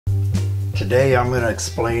Today I'm going to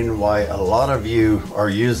explain why a lot of you are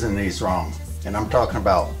using these wrong. And I'm talking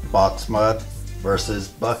about box mud versus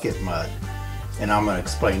bucket mud. And I'm going to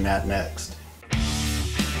explain that next.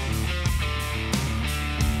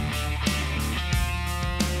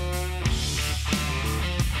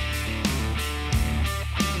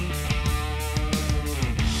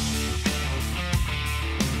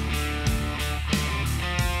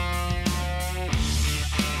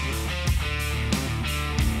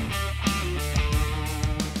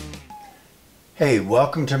 Hey,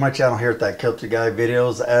 welcome to my channel here at That Kilted Guy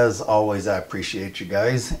Videos. As always, I appreciate you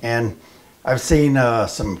guys. And I've seen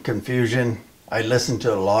some confusion. I listened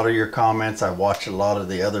to a lot of your comments. I watched a lot of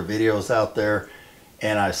the other videos out there.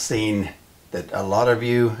 And I've seen that a lot of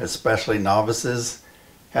you, especially novices,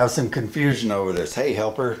 have some confusion over this. Hey,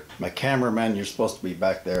 helper, my cameraman, you're supposed to be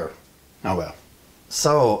back there. Oh well.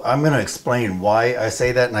 So I'm going to explain why I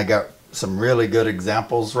say that. And I got some really good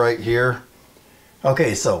examples right here.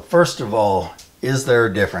 Okay, so first of all, is there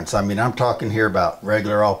a difference? I mean, I'm talking here about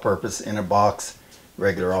regular all-purpose in a box,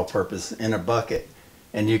 regular all-purpose in a bucket.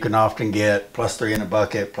 And you can often get +3 in a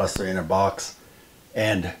bucket, +3 in a box.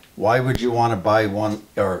 And why would you want to buy one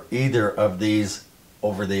or either of these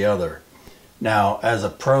over the other? Now, as a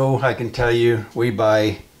pro, I can tell you we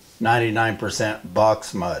buy 99%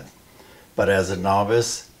 box mud. But as a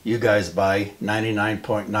novice, you guys buy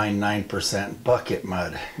 99.99% bucket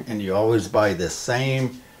mud. And you always buy the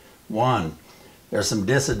same one. There's some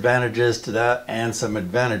disadvantages to that and some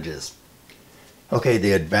advantages. Okay,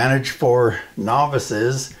 the advantage for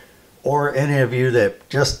novices or any of you that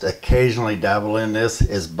just occasionally dabble in this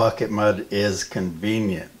is bucket mud is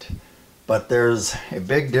convenient. But there's a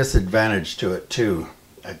big disadvantage to it too,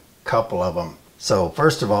 a couple of them. So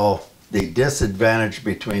first of all, the disadvantage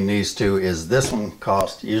between these two is this one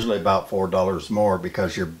costs usually about $4 more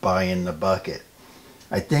because you're buying the bucket.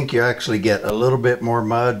 I think you actually get a little bit more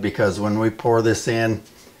mud because when we pour this in,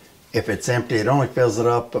 if it's empty, it only fills it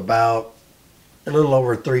up about a little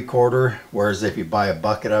over 3/4, whereas if you buy a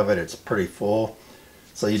bucket of it, it's pretty full.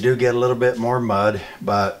 So you do get a little bit more mud,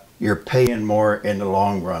 but you're paying more in the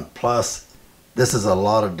long run. Plus, this is a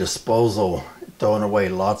lot of disposal, throwing away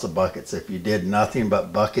lots of buckets. If you did nothing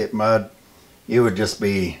but bucket mud, you would just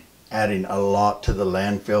be adding a lot to the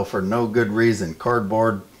landfill for no good reason.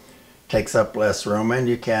 Cardboard takes up less room and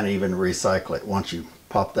you can't even recycle it once you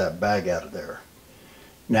pop that bag out of there.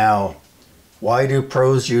 Now, why do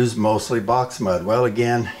pros use mostly box mud? Well,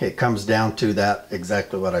 again, it comes down to that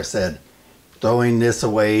exactly what I said. Throwing this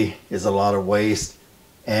away is a lot of waste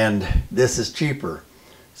and this is cheaper.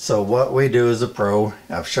 So what we do as a pro,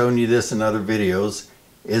 I've shown you this in other videos,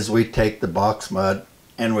 is we take the box mud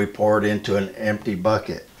and we pour it into an empty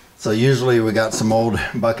bucket. So usually we got some old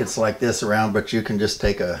buckets like this around, but you can just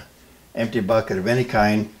take a empty bucket of any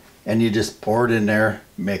kind and you just pour it in there,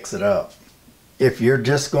 mix it up. If you're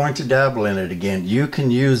just going to dabble in it again, you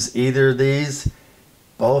can use either of these.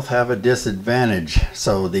 Both have a disadvantage.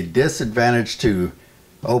 So the disadvantage to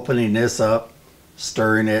opening this up,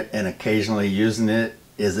 stirring it, and occasionally using it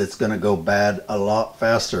is it's going to go bad a lot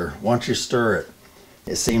faster. Once you stir it,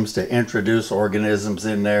 it seems to introduce organisms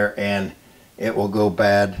in there and it will go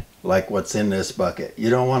bad like what's in this bucket.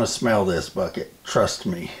 You don't want to smell this bucket, trust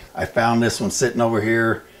me. I found this one sitting over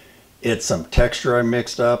here. It's some texture I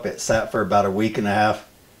mixed up. It sat for about a week and a half.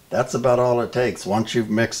 That's about all it takes. Once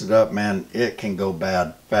you've mixed it up, man, it can go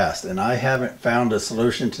bad fast. And I haven't found a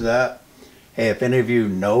solution to that. Hey, if any of you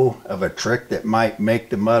know of a trick that might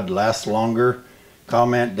make the mud last longer,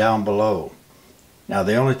 comment down below. Now,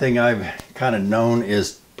 the only thing I've kind of known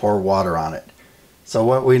is pour water on it. So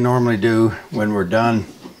what we normally do when we're done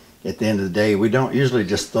at the end of the day, we don't usually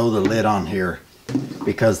just throw the lid on here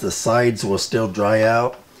because the sides will still dry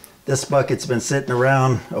out. This bucket's been sitting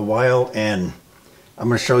around a while and I'm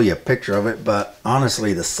going to show you a picture of it, but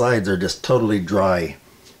honestly the sides are just totally dry.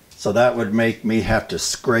 So that would make me have to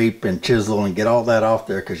scrape and chisel and get all that off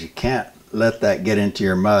there because you can't let that get into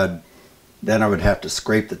your mud. Then I would have to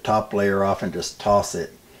scrape the top layer off and just toss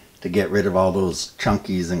it to get rid of all those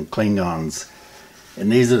chunkies and Klingons. And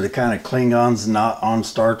these are the kind of Klingons not on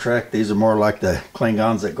Star Trek. These are more like the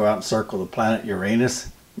Klingons that go out and circle the planet Uranus,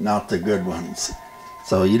 not the good ones.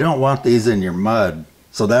 So you don't want these in your mud.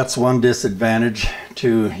 So that's one disadvantage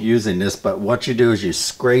to using this. But what you do is you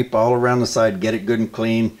scrape all around the side, get it good and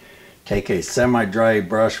clean. Take a semi-dry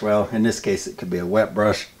brush, well in this case it could be a wet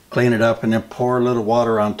brush, clean it up and then pour a little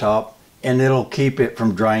water on top. And it'll keep it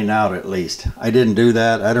from drying out at least. I didn't do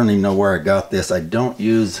that. I don't even know where I got this. I don't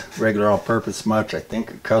use regular all-purpose much. I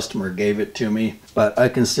think a customer gave it to me, but I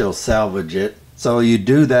can still salvage it. So you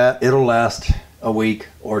do that, it'll last a week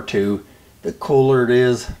or two. the cooler it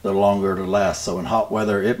is, the longer it'll last. So in hot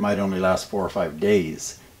weather, it might only last 4 or 5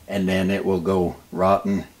 days, and then it will go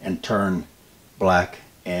rotten and turn black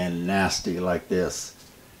and nasty like this.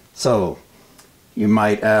 So you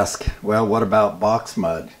might ask, well, what about box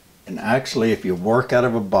mud? And actually, if you work out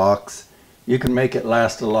of a box, you can make it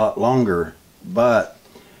last a lot longer, but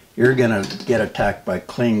you're gonna get attacked by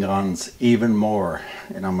Klingons even more,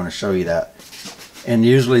 and I'm gonna show you that. And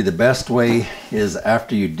usually the best way is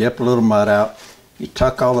after you dip a little mud out, you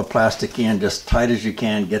tuck all the plastic in just tight as you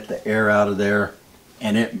can, get the air out of there,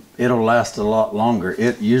 and it'll last a lot longer.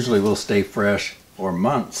 It usually will stay fresh for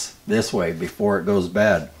months this way before it goes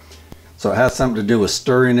bad. So it has something to do with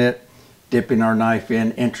stirring it, dipping our knife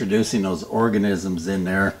in, introducing those organisms in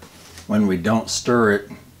there. When we don't stir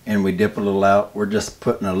it and we dip a little out, we're just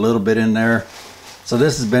putting a little bit in there. So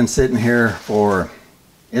this has been sitting here for,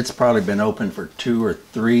 it's probably been open for 2 or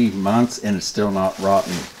 3 months and it's still not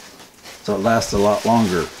rotten. So it lasts a lot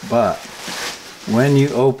longer. But when you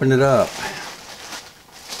open it up,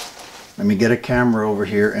 let me get a camera over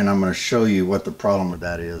here and I'm going to show you what the problem with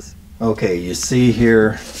that is. Okay, you see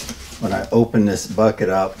here when I open this bucket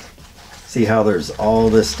up, see how there's all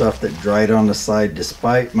this stuff that dried on the side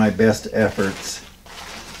despite my best efforts.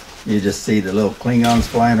 You just see the little Klingons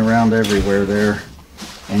flying around everywhere there,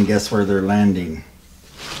 and guess where they're landing?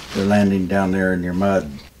 They're landing down there in your mud.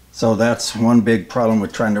 So that's one big problem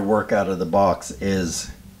with trying to work out of the box, is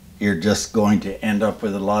you're just going to end up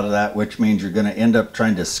with a lot of that, which means you're going to end up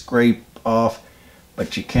trying to scrape off,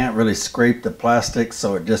 but you can't really scrape the plastic,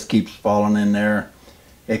 so it just keeps falling in there.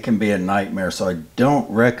 It can be a nightmare, so I don't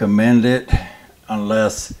recommend it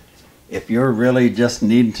unless if you're really just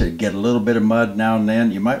needing to get a little bit of mud now and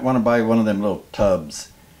then. You might want to buy one of them little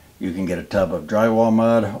tubs. You can get a tub of drywall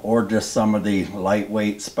mud or just some of the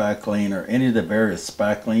lightweight spackling or any of the various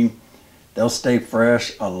spackling. They'll stay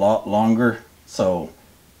fresh a lot longer. So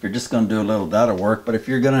if you're just going to do a little, that'll work. But if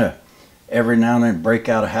you're going to every now and then break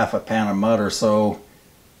out a half a pan of mud or so,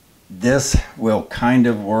 this will kind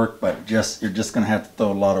of work, but you're just going to have to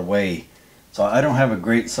throw a lot away. So I don't have a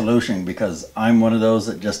great solution because I'm one of those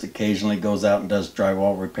that just occasionally goes out and does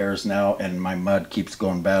drywall repairs now, and my mud keeps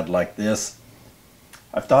going bad like this.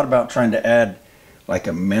 I've thought about trying to add like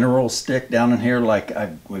a mineral stick down in here. Like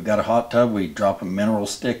we've got a hot tub, we drop a mineral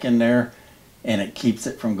stick in there and it keeps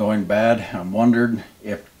it from going bad. I'm wondering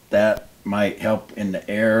if that might help in the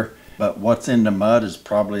air, but what's in the mud is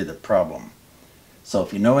probably the problem. So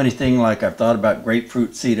if you know anything, like I've thought about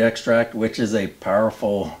grapefruit seed extract, which is a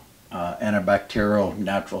powerful antibacterial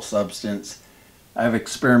natural substance. I've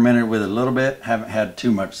experimented with it a little bit, haven't had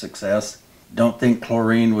too much success. Don't think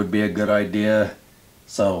chlorine would be a good idea.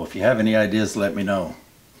 So if you have any ideas, let me know.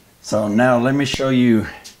 So now let me show you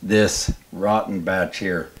this rotten batch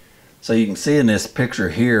here. So you can see in this picture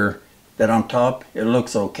here that on top it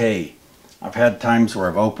looks okay. I've had times where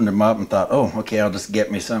I've opened them up and thought, oh, okay, I'll just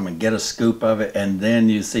get me some and get a scoop of it, and then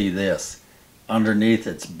you see this. Underneath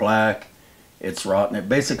it's black, it's rotten. It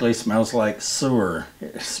basically smells like sewer.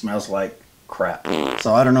 It smells like crap.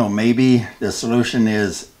 So I don't know, maybe the solution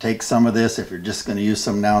is take some of this, if you're just going to use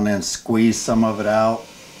some now and then, squeeze some of it out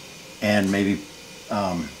and maybe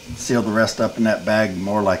seal the rest up in that bag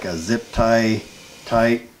more like a zip tie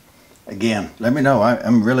tight. Again, let me know.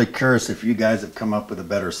 I'm really curious if you guys have come up with a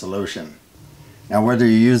better solution. Now, whether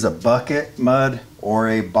you use a bucket mud or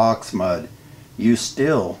a box mud, you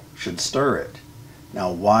still should stir it.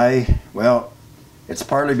 Now, why? Well, it's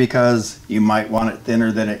partly because you might want it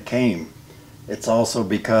thinner than it came. It's also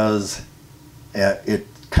because it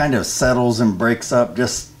kind of settles and breaks up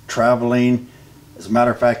just traveling. As a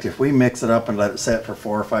matter of fact, if we mix it up and let it set for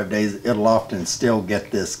 4 or 5 days, it'll often still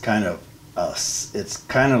get this kind of, it's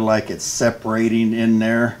kind of like it's separating in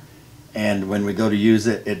there. And when we go to use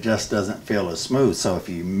it, it just doesn't feel as smooth. So if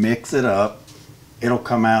you mix it up, it'll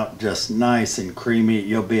come out just nice and creamy.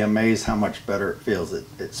 You'll be amazed how much better it feels.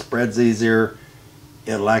 It spreads easier.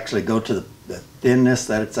 It'll actually go to the thinness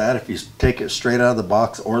that it's at. If you take it straight out of the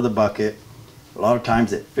box or the bucket, a lot of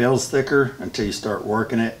times it feels thicker until you start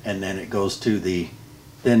working it, and then it goes to the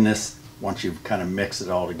thinness once you've kind of mixed it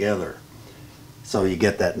all together. So you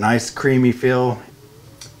get that nice creamy feel.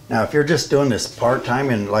 Now, if you're just doing this part-time,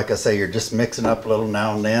 and like I say, you're just mixing up a little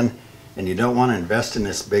now and then, and you don't want to invest in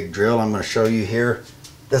this big drill I'm going to show you here,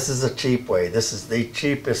 this is a cheap way. This is the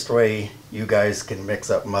cheapest way you guys can mix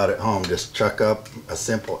up mud at home. Just chuck up a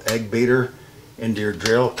simple egg beater into your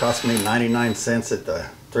drill. It cost me 99 cents at the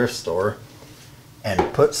thrift store.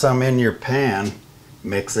 And put some in your pan,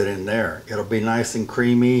 mix it in there. It'll be nice and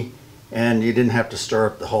creamy, and you didn't have to stir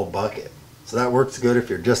up the whole bucket. So that works good if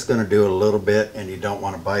you're just going to do it a little bit and you don't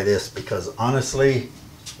want to buy this, because honestly,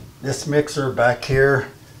 This mixer back here,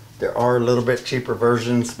 there are a little bit cheaper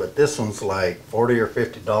versions, but this one's like $40 or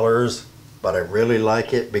 $50, but I really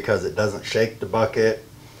like it because it doesn't shake the bucket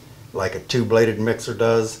like a two-bladed mixer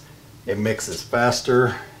does. It mixes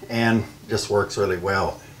faster and just works really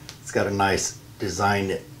well. It's got a nice design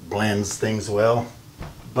that blends things well.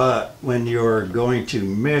 But when you're going to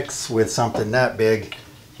mix with something that big,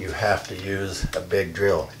 you have to use a big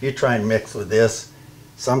drill. If you try and mix with this,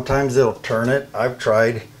 sometimes it'll turn it. I've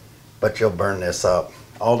tried, but you'll burn this up.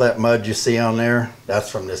 All that mud you see on there, that's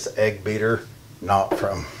from this egg beater, not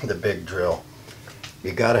from the big drill.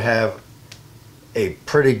 You got to have a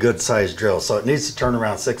pretty good sized drill. So it needs to turn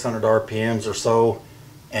around 600 RPMs or so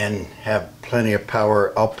and have plenty of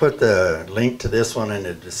power. I'll put the link to this one in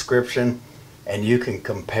the description and you can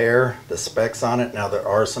compare the specs on it. Now there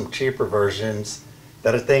are some cheaper versions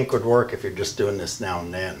that I think would work if you're just doing this now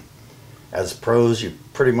and then. As pros, you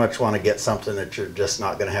pretty much want to get something that you're just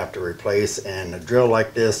not going to have to replace, and a drill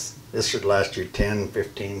like this should last you 10,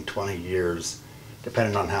 15, 20 years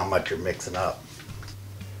depending on how much you're mixing up.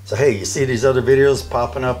 So hey, you see these other videos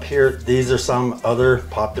popping up here? These are some other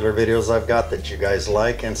popular videos I've got that you guys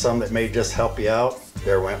like and some that may just help you out.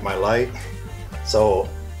 There went my light. So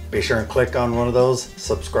be sure and click on one of those,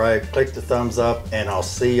 subscribe, click the thumbs up, and I'll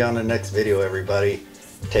see you on the next video, everybody.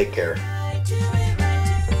 Take care.